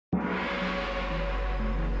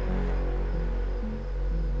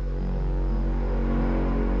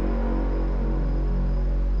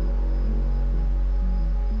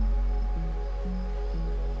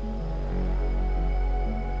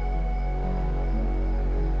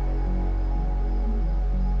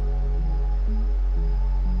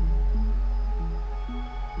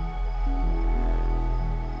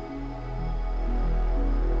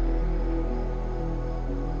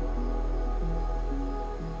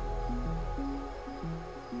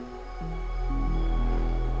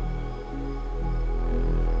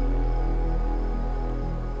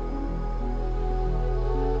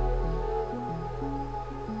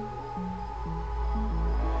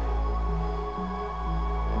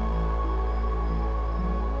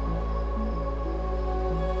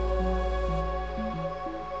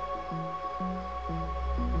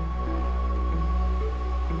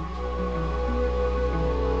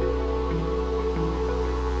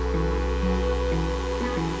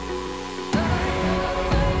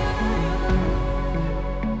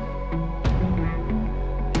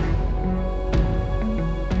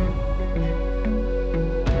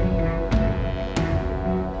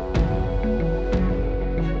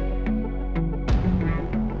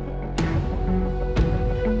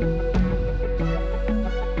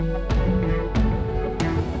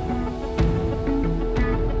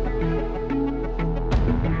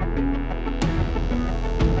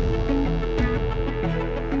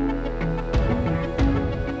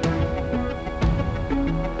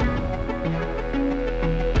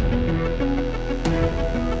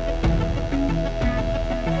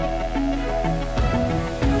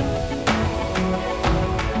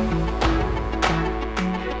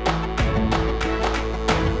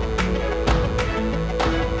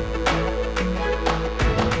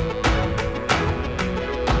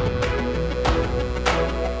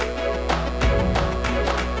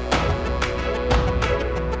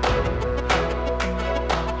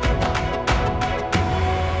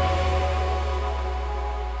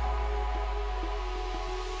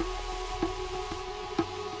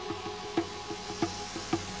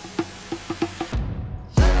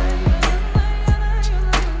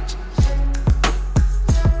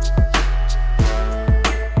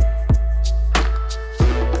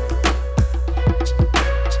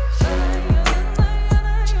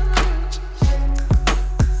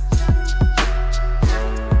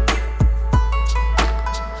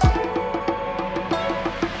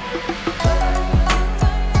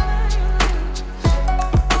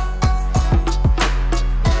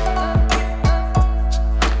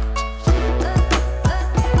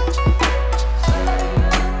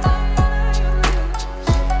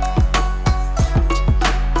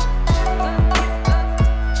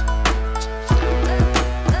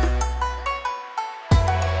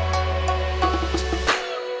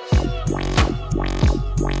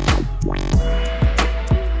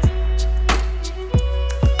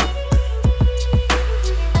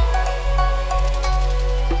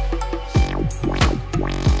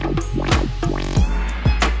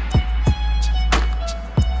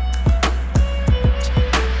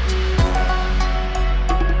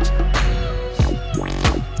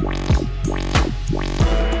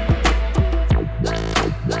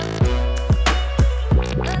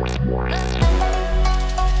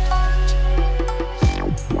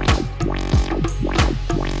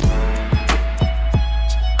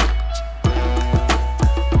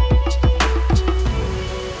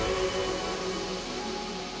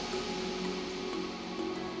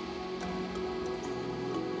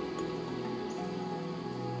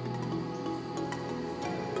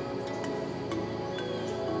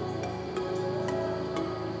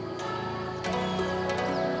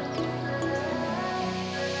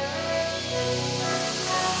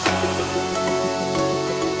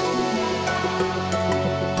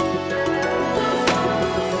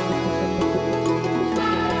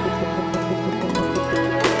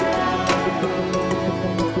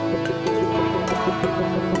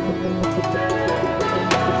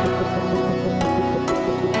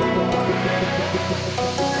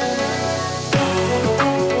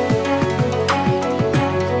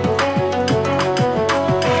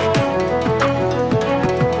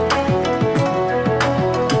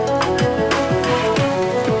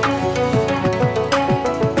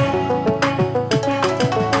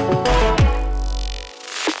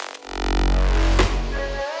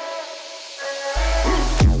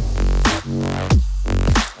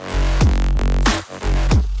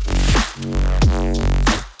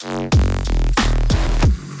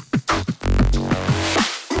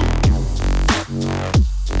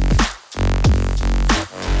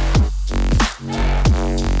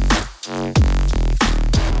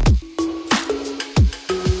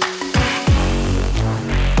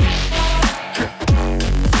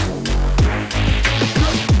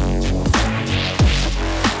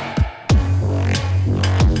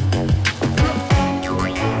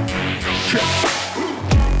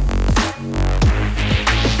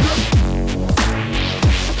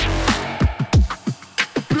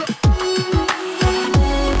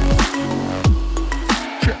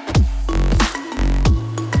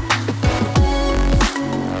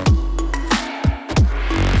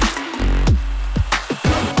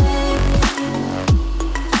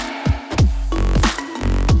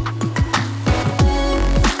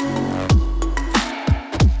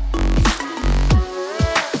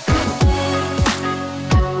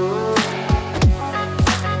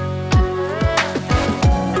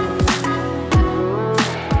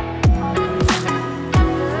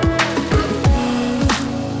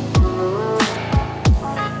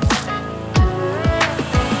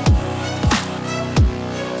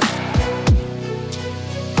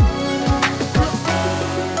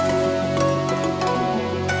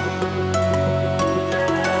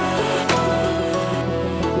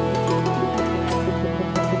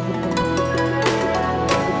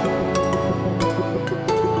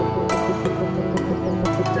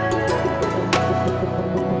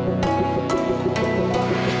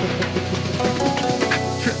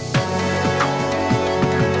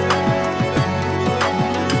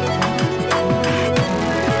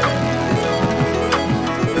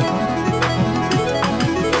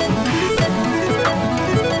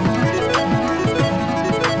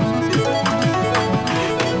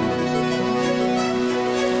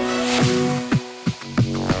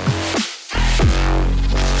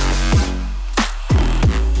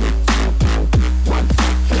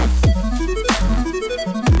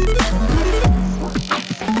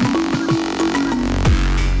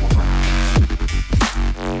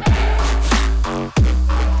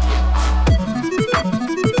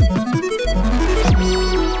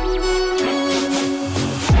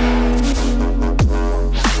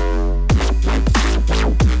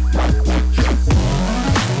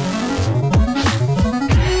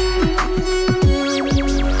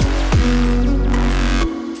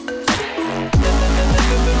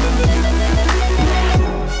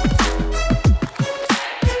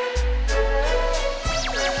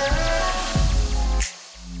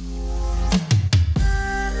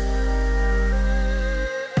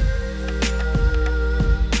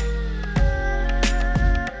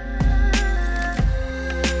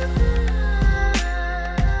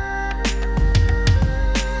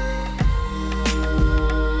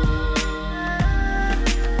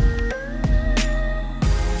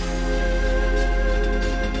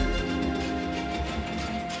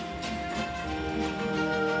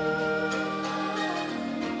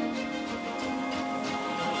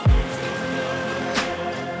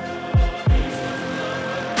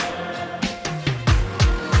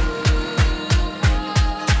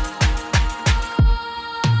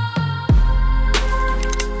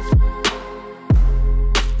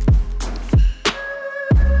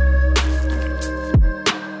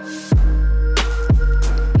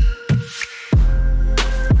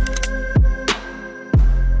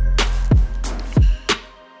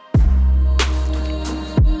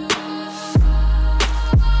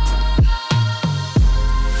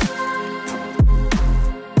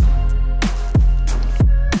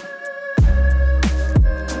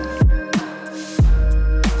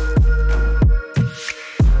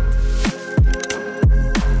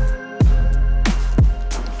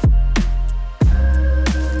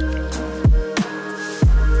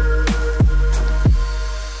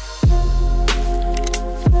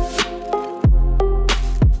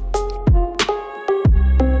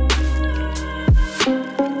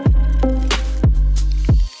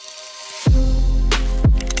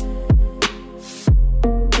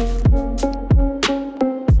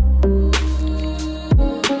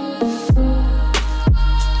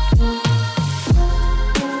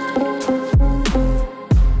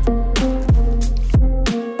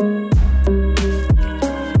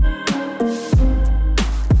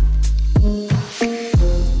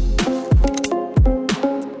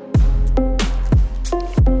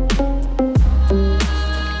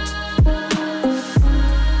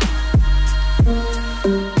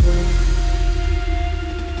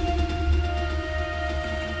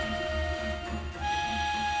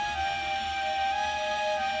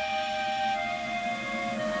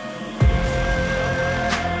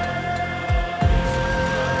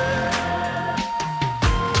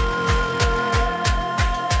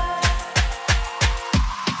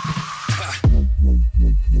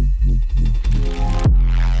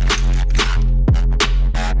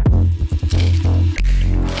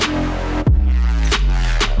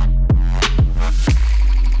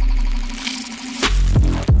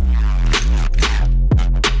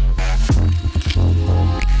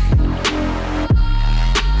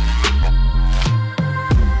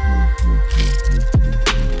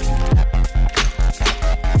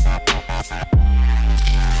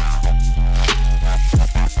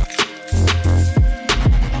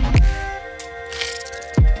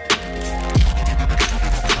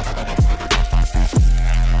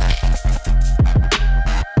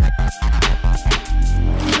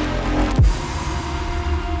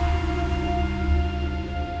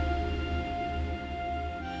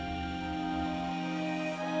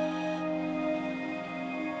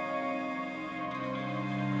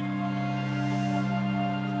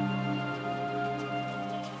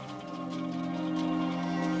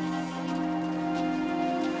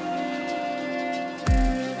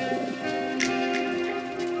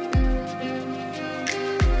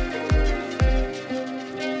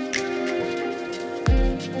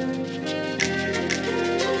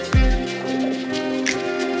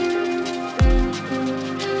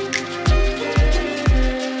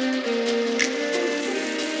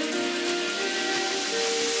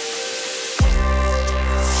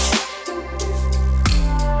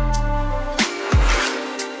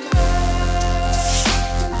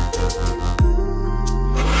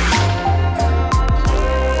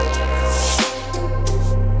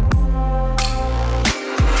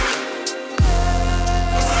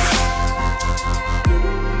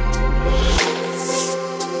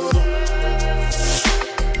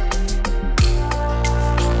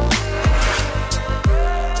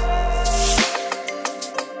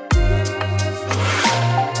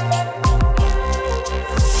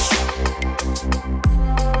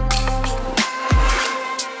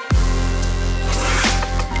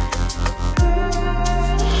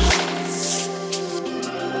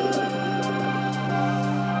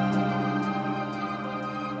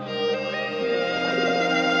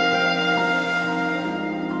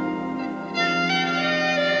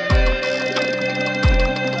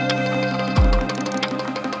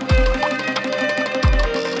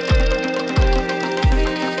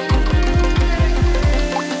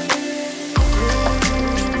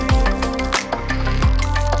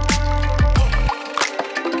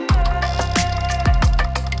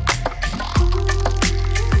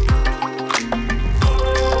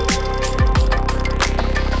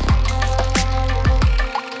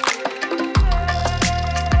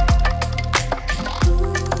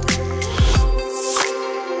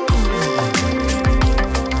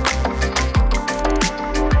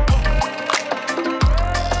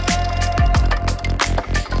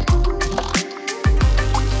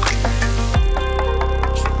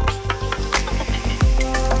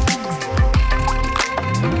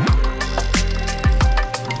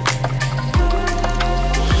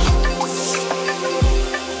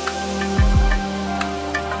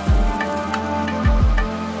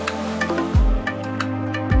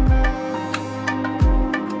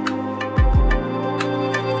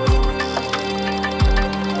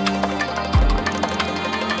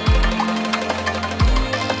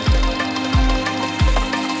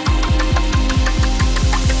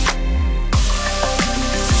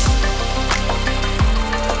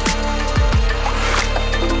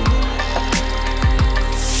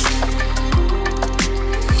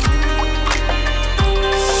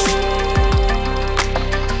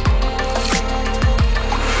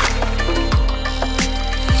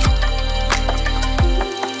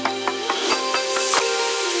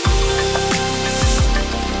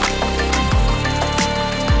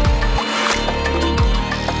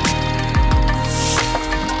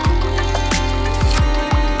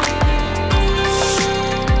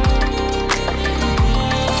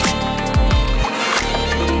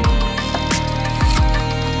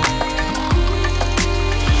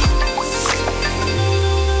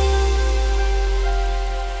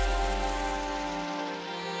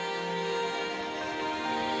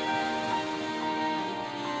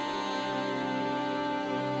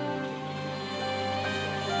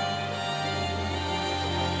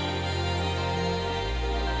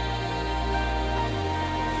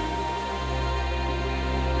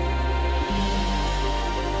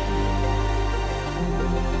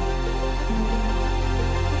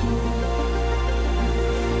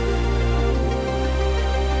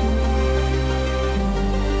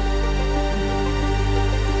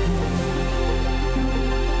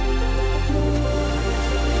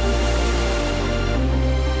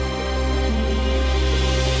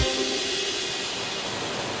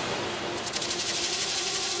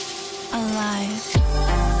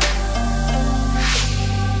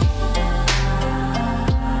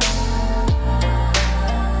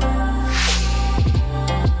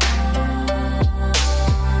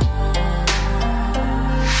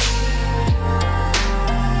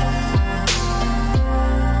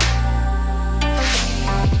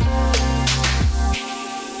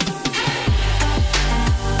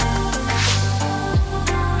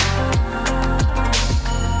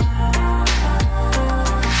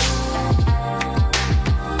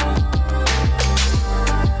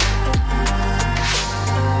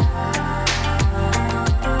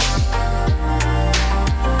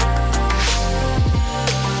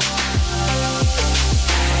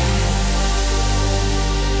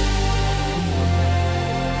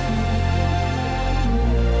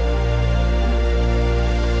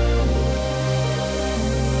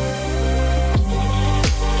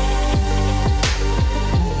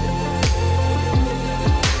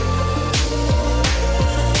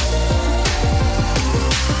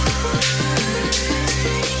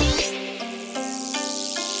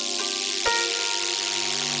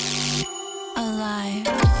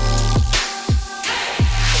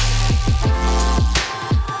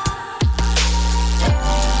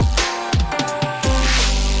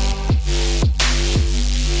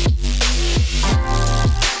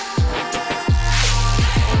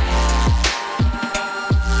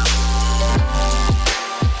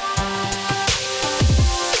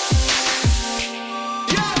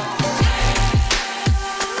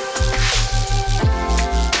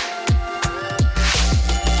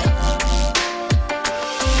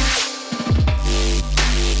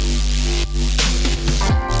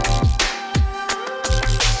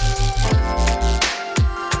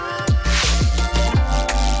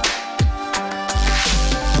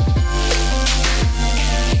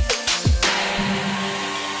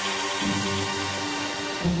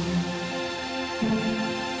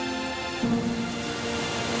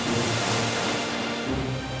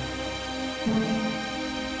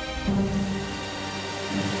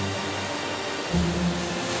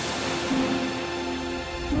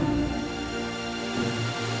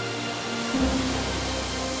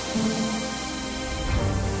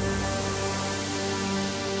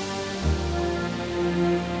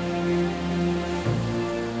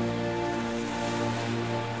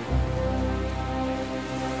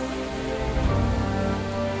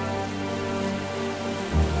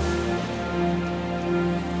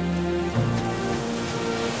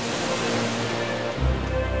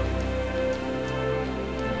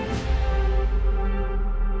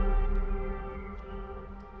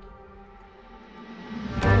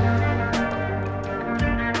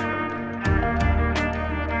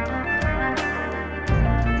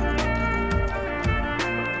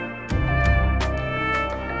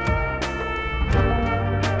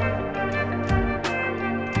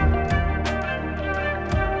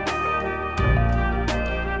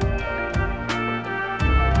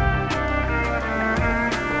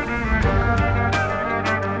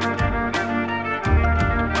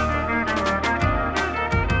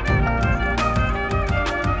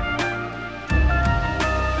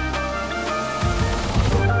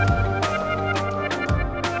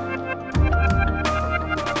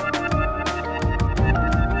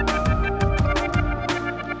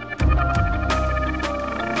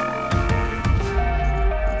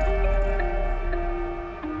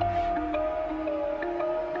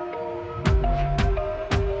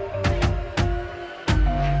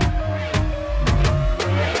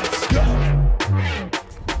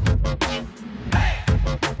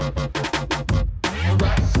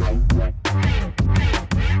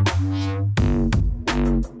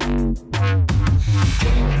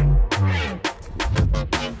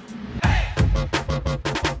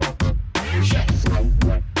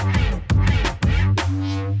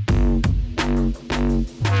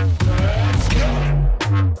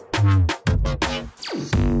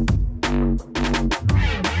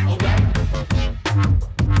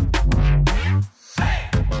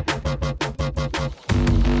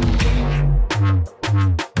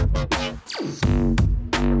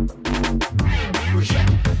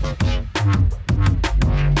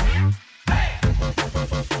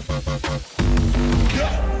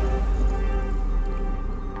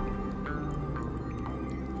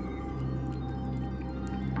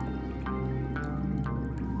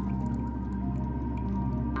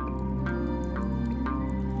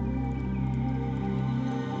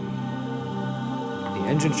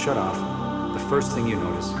engine shut off, the first thing you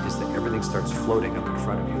notice is that everything starts floating up in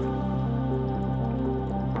front of you.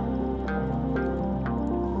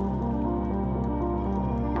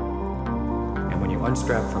 And when you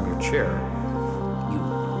unstrap from your chair, you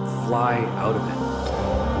fly out of it.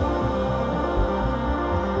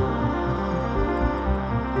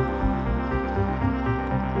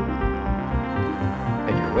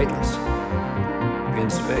 And you're weightless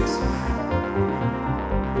in space.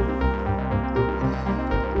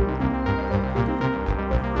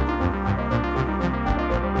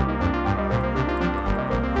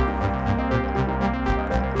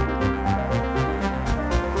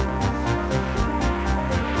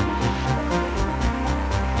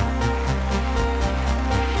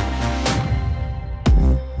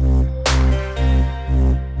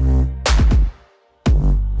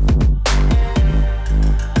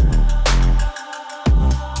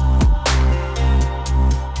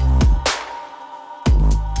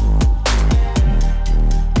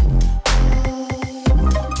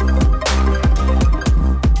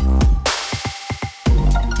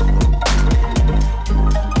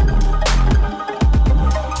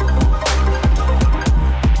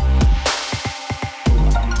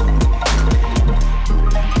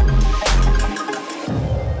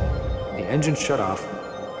 Engine shut off,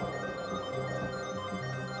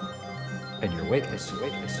 and you're weightless,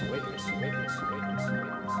 weightless, weightless, weightless, weightless,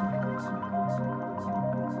 weightless.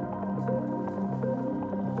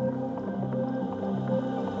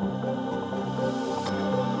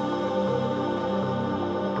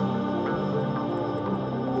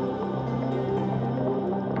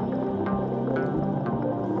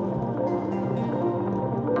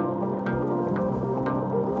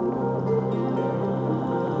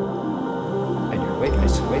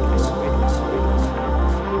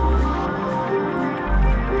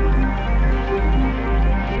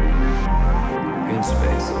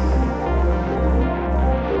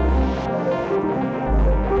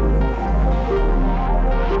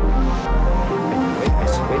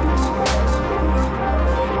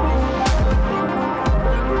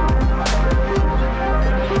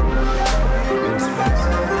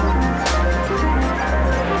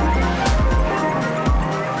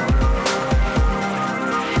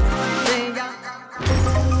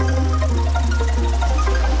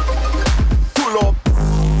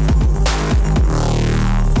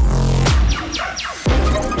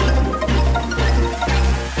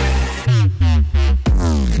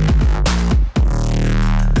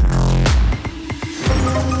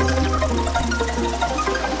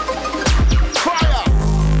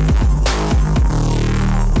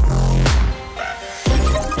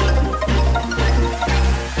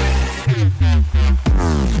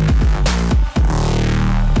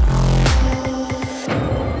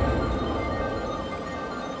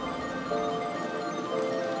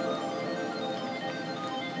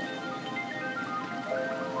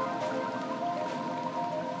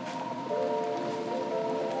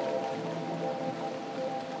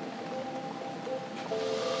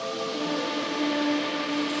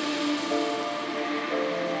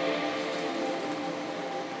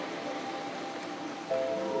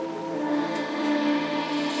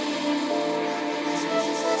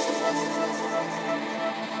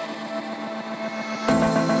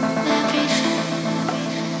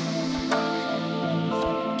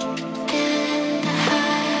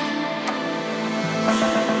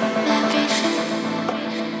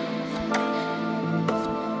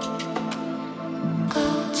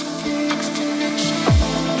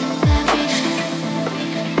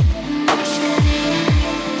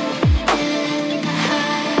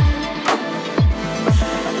 High.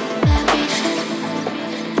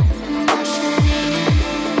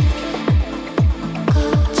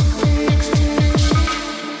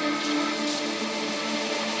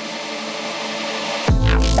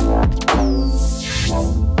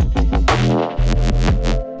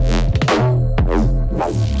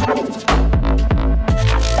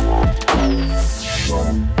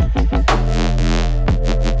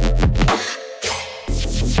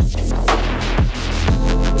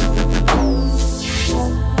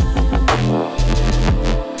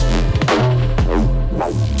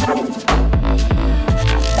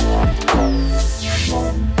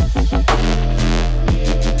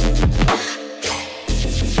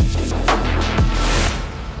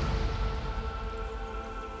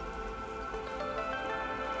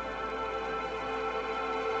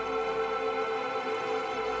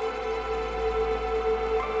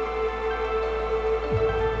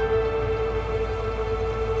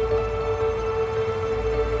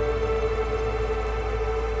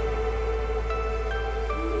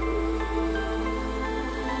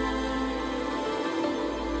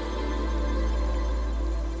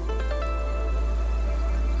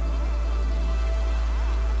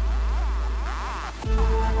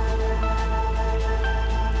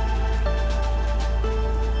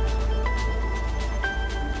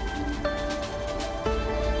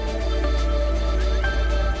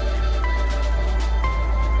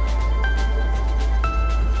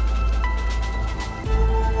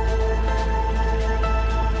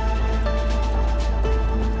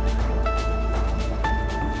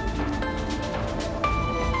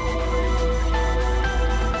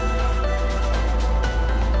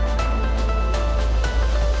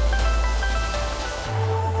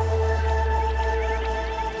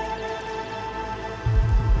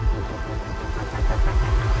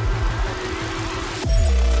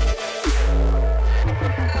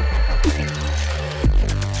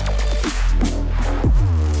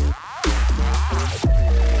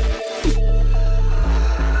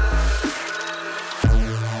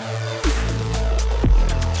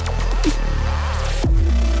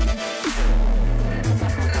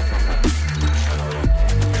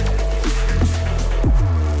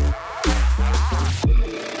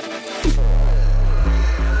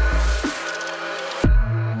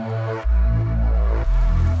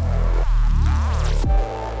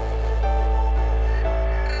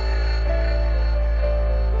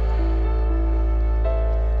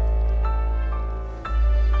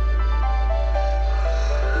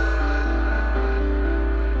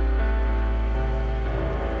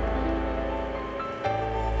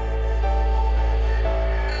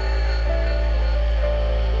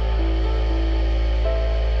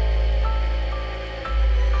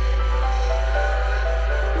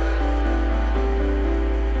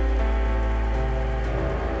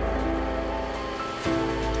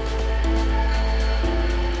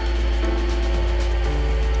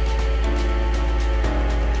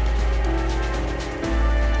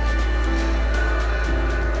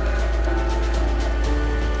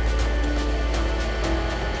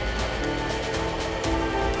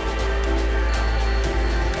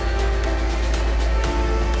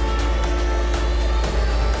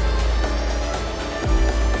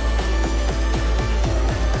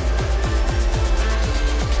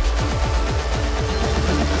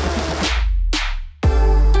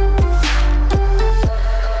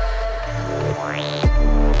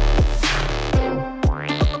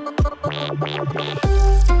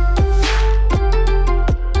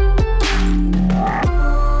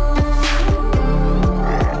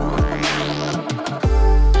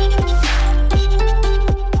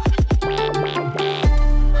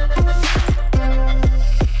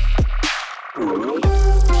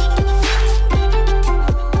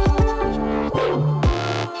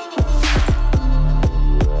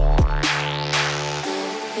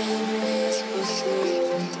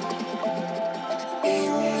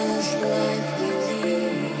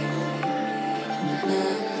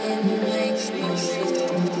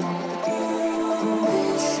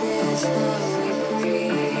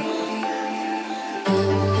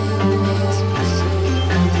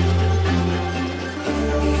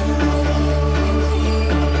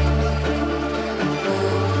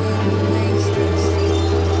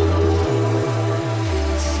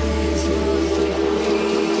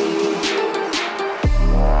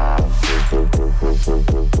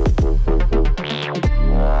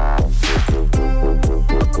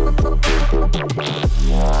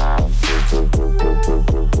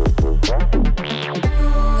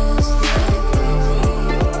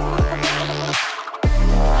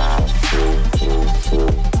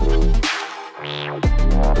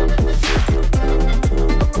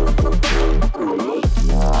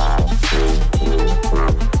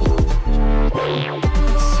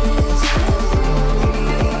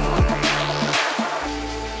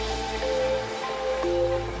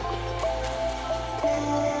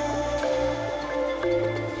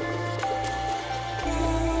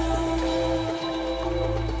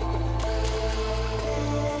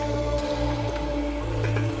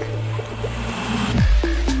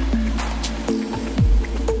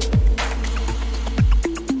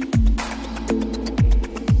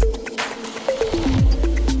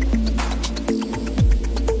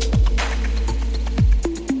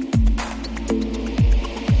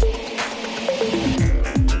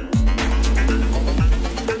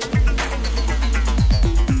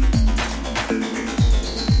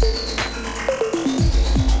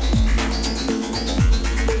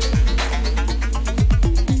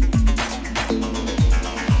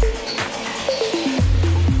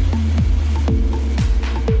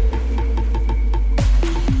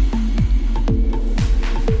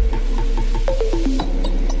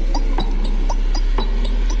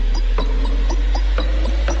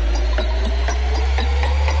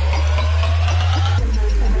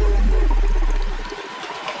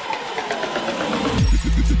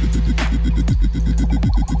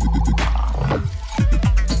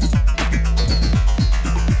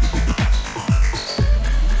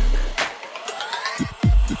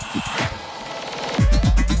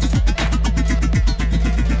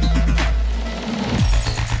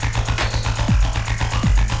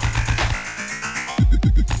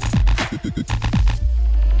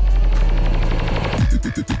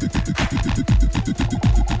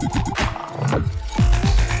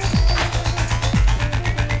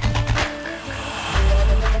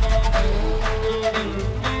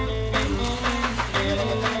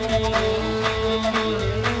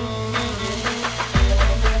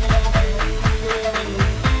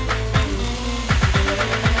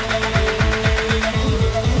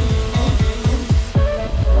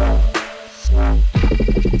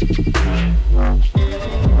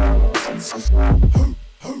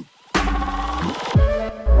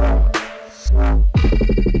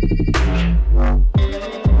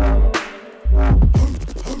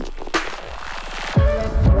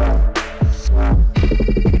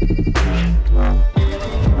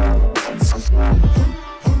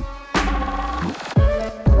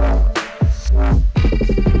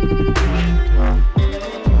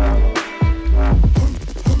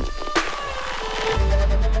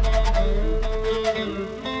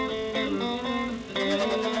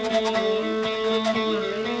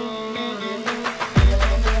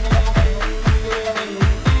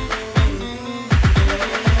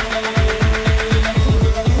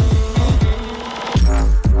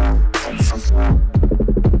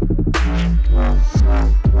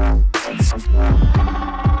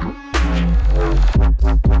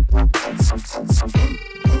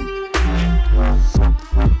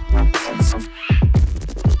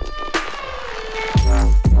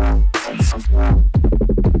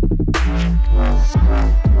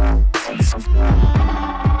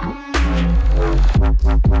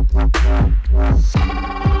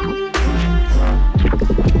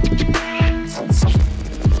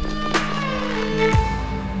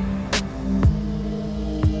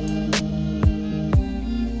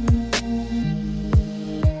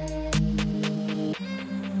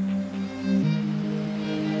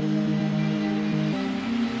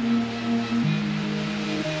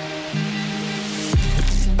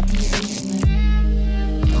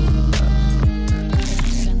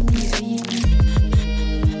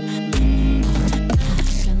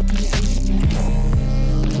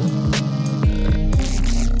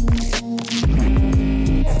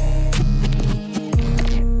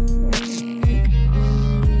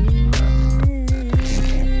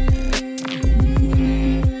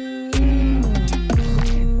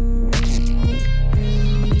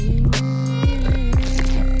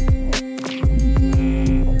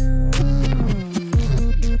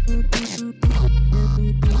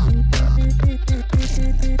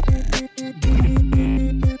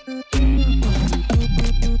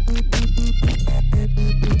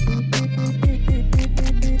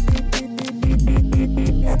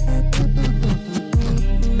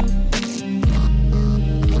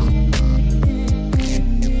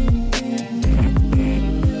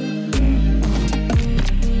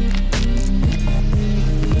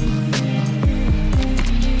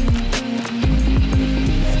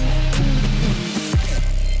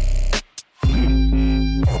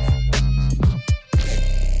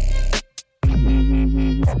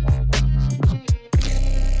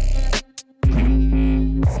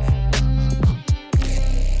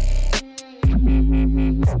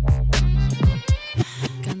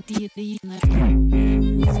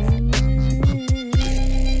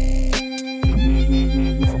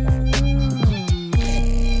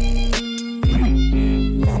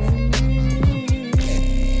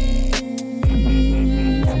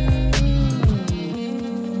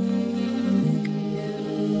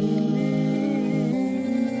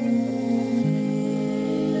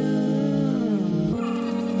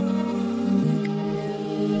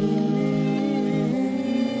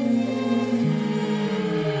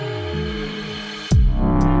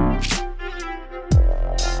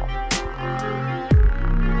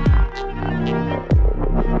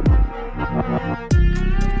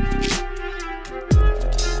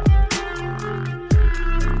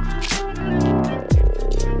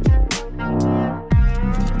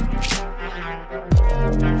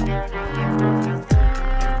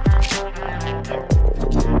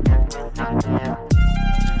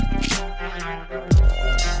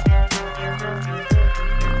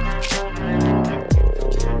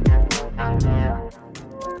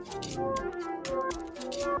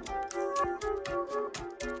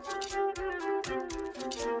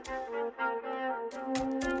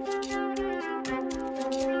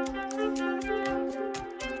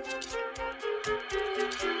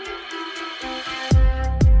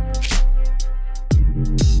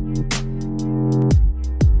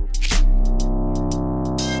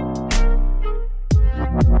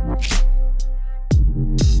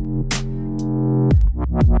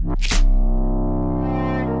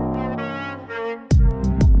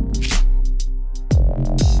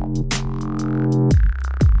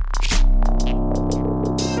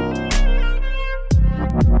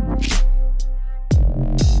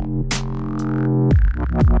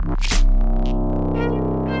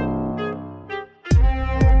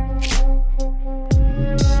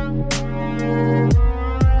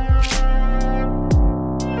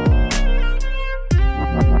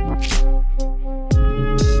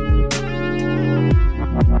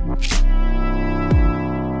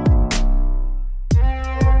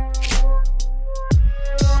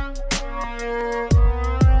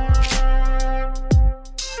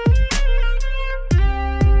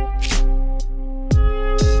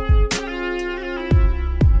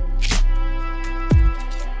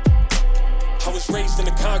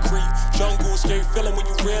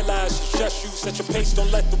 realize it's just you. Set your pace,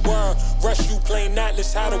 don't let the world rush you. Playing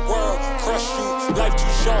Atlas, how the world crush you. Life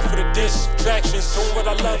too short for the distractions. Doing what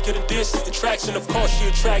I love, getting this attraction. Of course she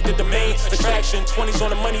attracted the main attraction. 20s on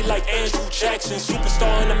the money like Andrew Jackson.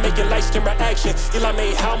 Superstar and I'm making light skin reaction. Eli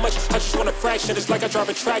made how much? I just want a fraction. It's like I drive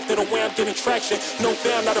a tractor the way I'm getting traction. No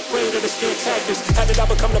fear, I'm not afraid of the skin tactics. How did I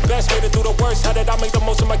become the best? Made it through the worst. How did I make the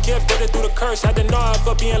most of my gift? Did it through the curse. Had to know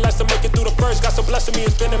for being less to make it through the first. Got some blessing me.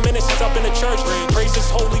 It's been a minute since I've been to church. Praise his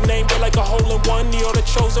holy name, feel like a hole in one. Neo the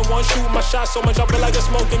chosen one. Shoot my shot so much I feel like I'm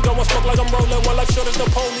smoking. Go and smoke like I'm rolling. One life short as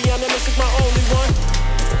Napoleon, and this is my only one.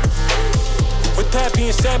 With that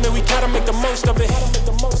being said, man, we gotta make the most of it.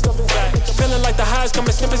 Feeling like the highs come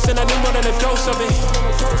in snippets and I need more than a dose of it.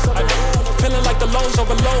 Feeling like the lows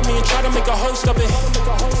overload me and try to make a host of it.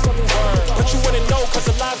 But you wouldn't know cause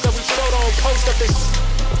the lives that we showed on post of this.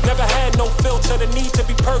 Never had no filter, the need to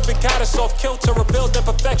be perfect got us off kilter, revealed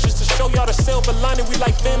imperfections to show y'all the silver lining. We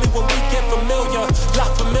like family when we get familiar, la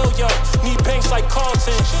familiar. Need banks like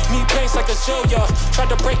Carlton, need banks like Azealia. Tried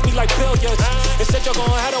to break me like billiards. Instead you're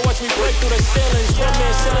gonna have to watch me break through the ceilings. One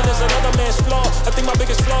man's ceiling is another man's flaw. I think my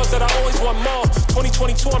biggest flaw is that I always want more.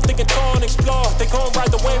 2022 I'm thinking tall and explore. They gon' ride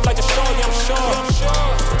the wave like a straw, yeah I'm sure.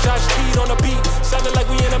 Josh Teed on the beat, sounding like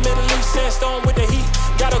we in the Middle East. Sandstone with the heat,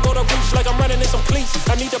 gotta go to reach like I'm running in some cleats.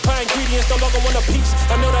 I need to buy ingredients, no longer want a piece.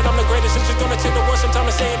 I know that I'm the greatest, it's just gonna take the worst.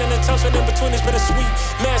 Sometimes I say it in the tongues, but in between it's bittersweet.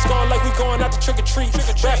 Mask on like we going out to trick or treat.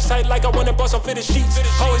 Raps tight like I went and bought some fitted sheets.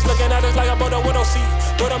 Always looking at us like I bought a widow seat.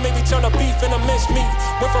 But I made me turn the beef into minced meat.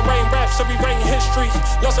 Went from rain raps to rewriting history.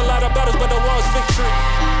 Lost a lot of battles, but the war's victory.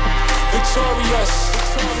 Victorious,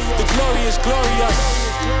 the glory is glorious.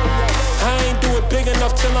 I ain't do it big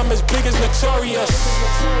enough till I'm as big as Notorious.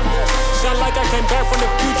 Sound like I came back from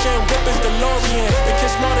the future and whip is DeLorean. The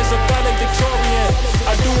kid smart as a valedictorian.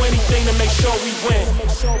 I do anything to make sure we win.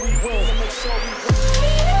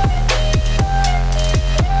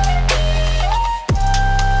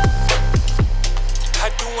 I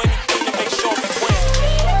do anything to make sure we win.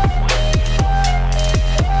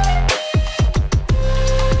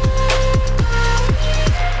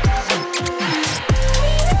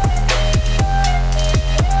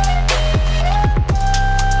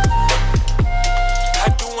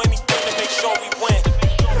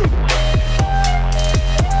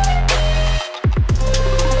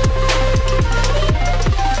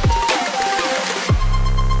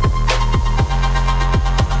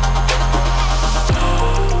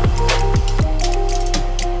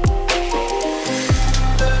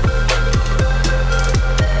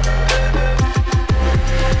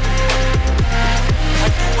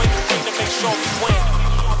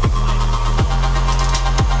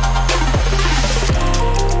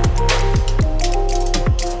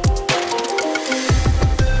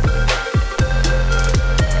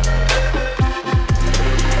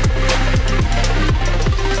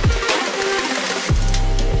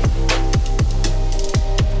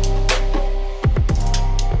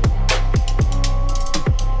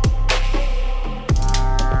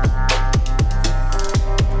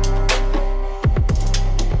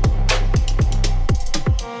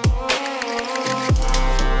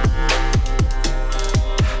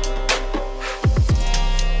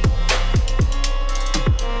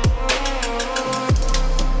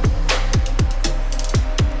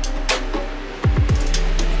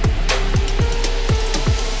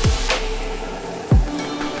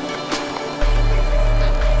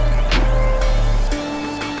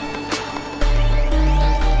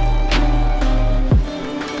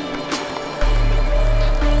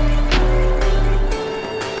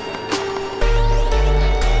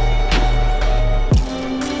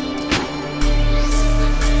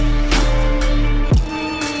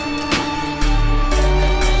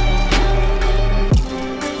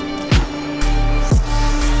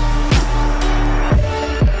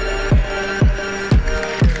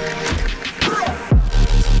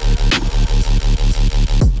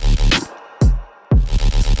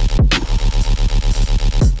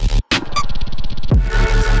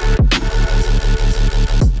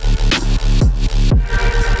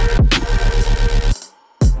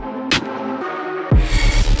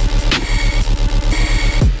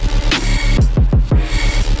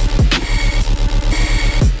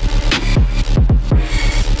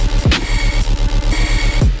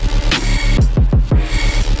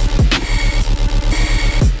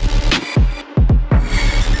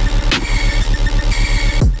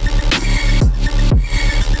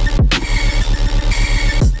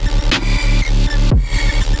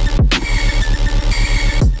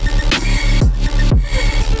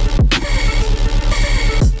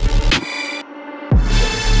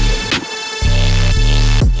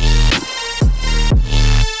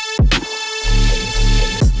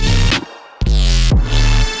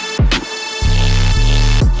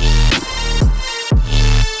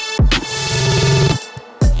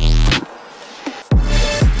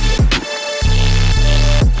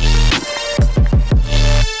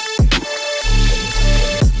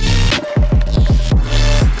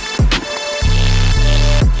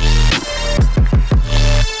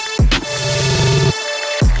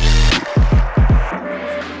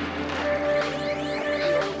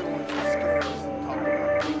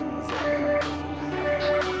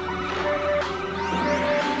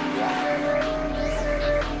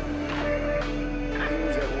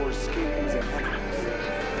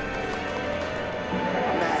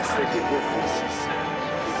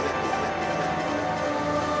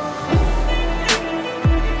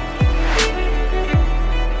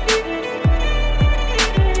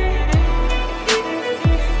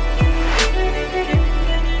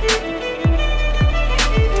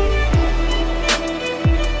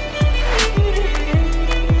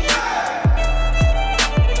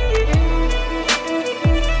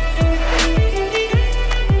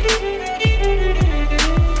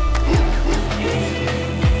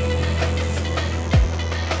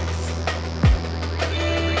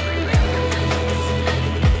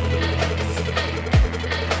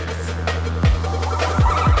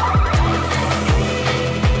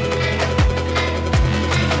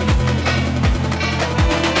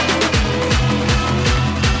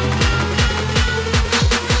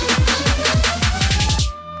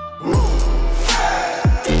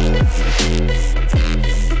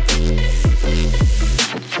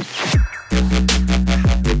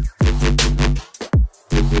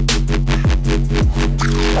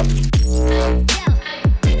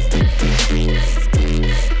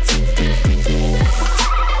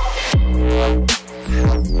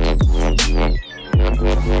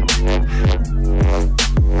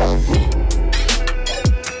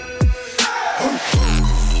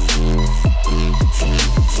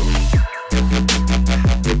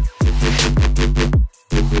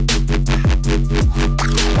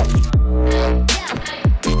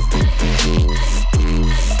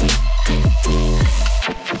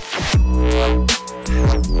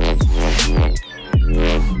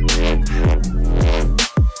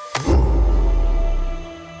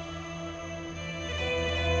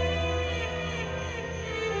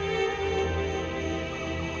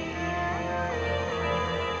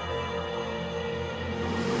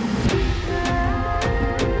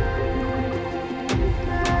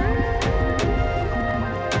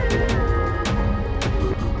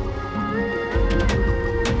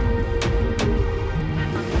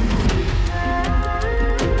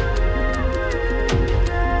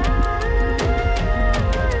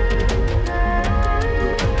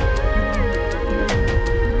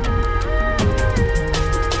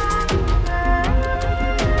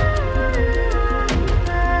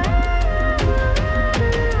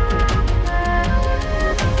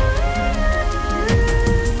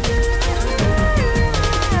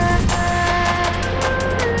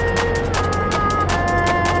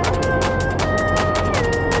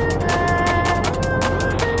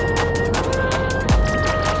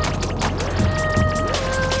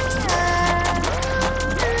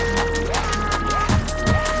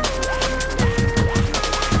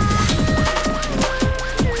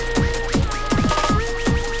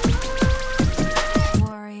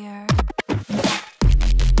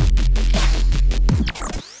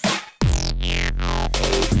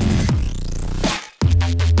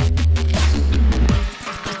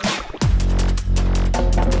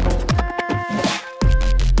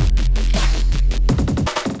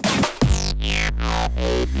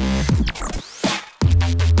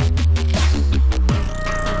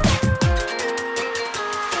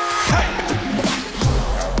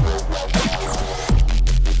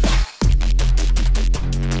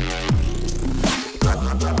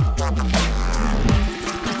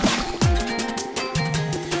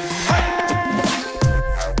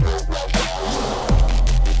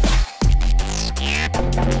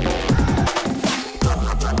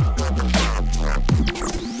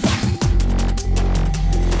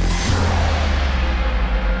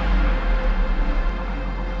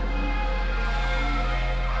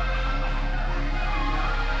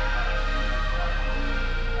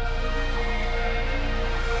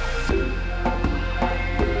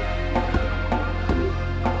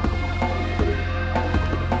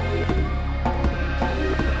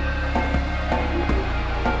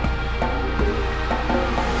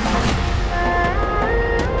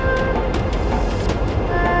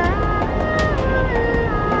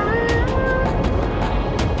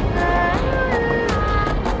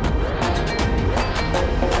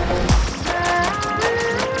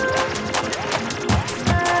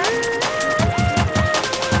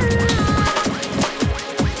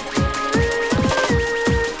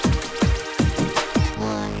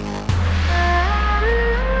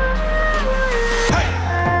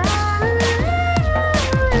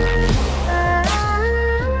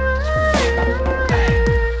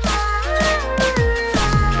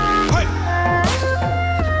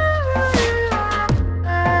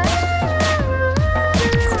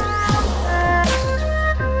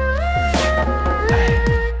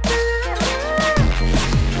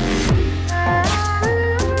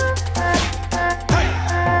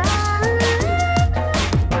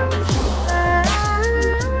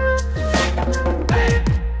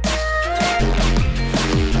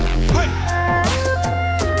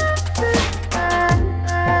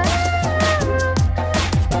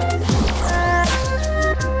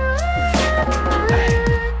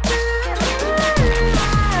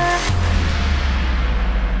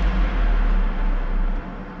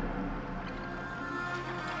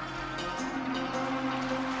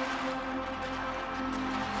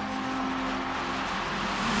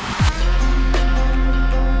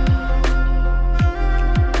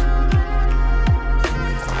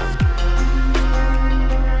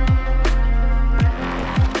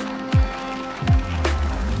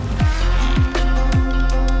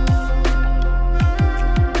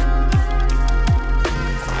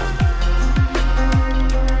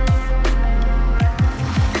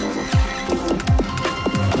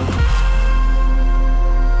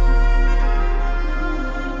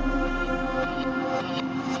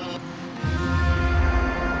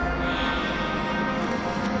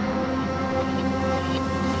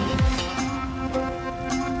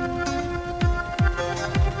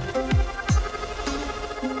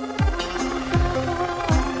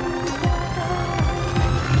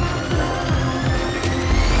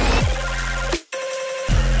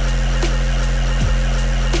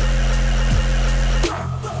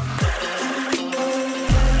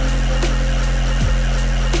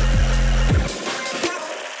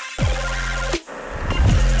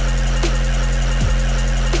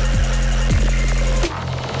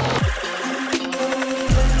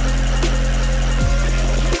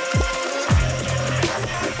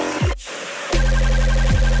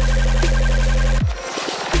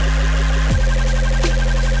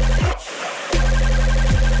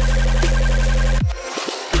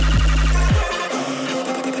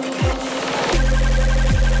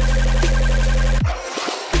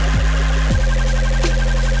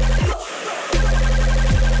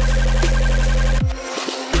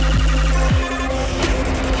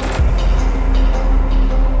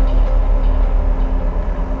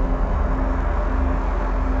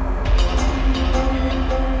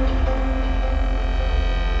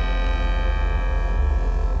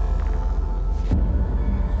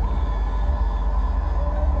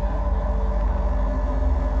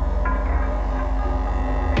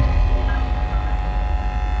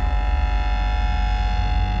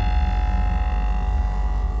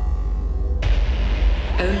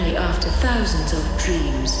 Only after thousands of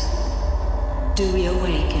dreams do we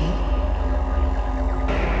awaken.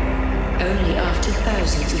 Only after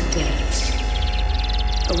thousands of deaths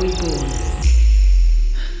are we born.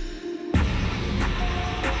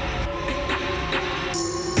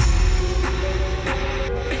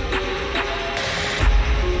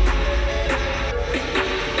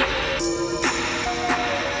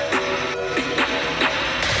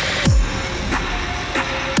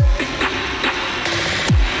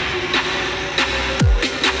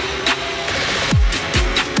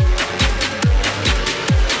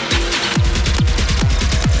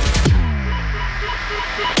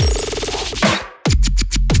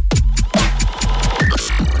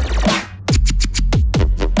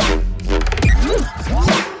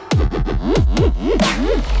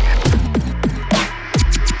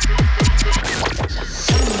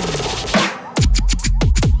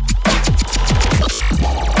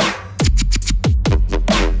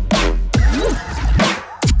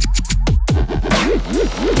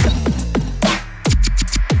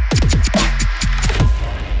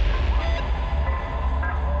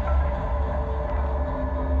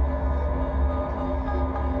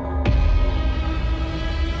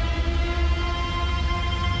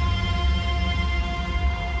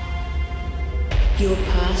 Your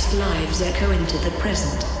past lives echo into the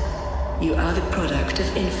present. You are the product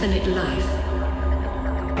of infinite life.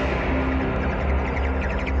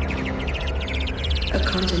 A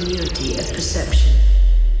continuity of perception.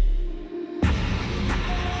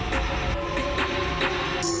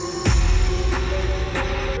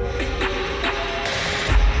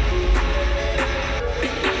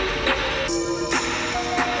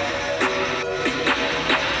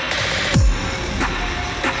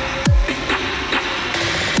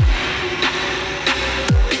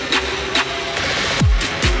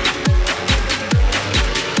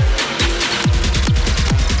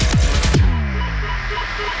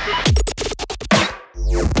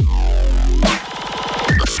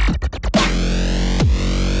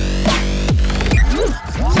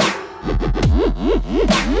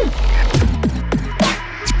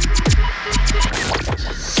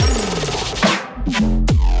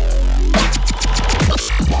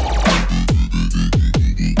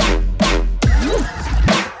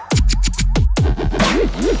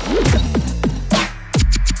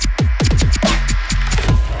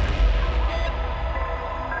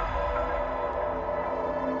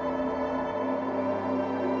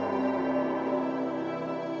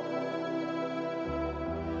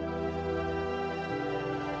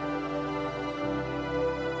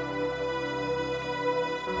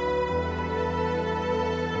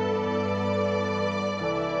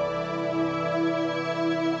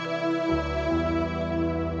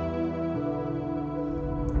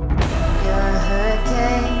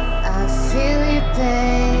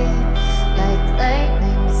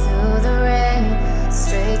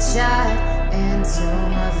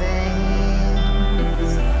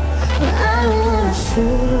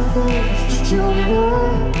 Your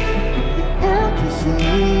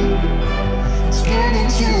empathy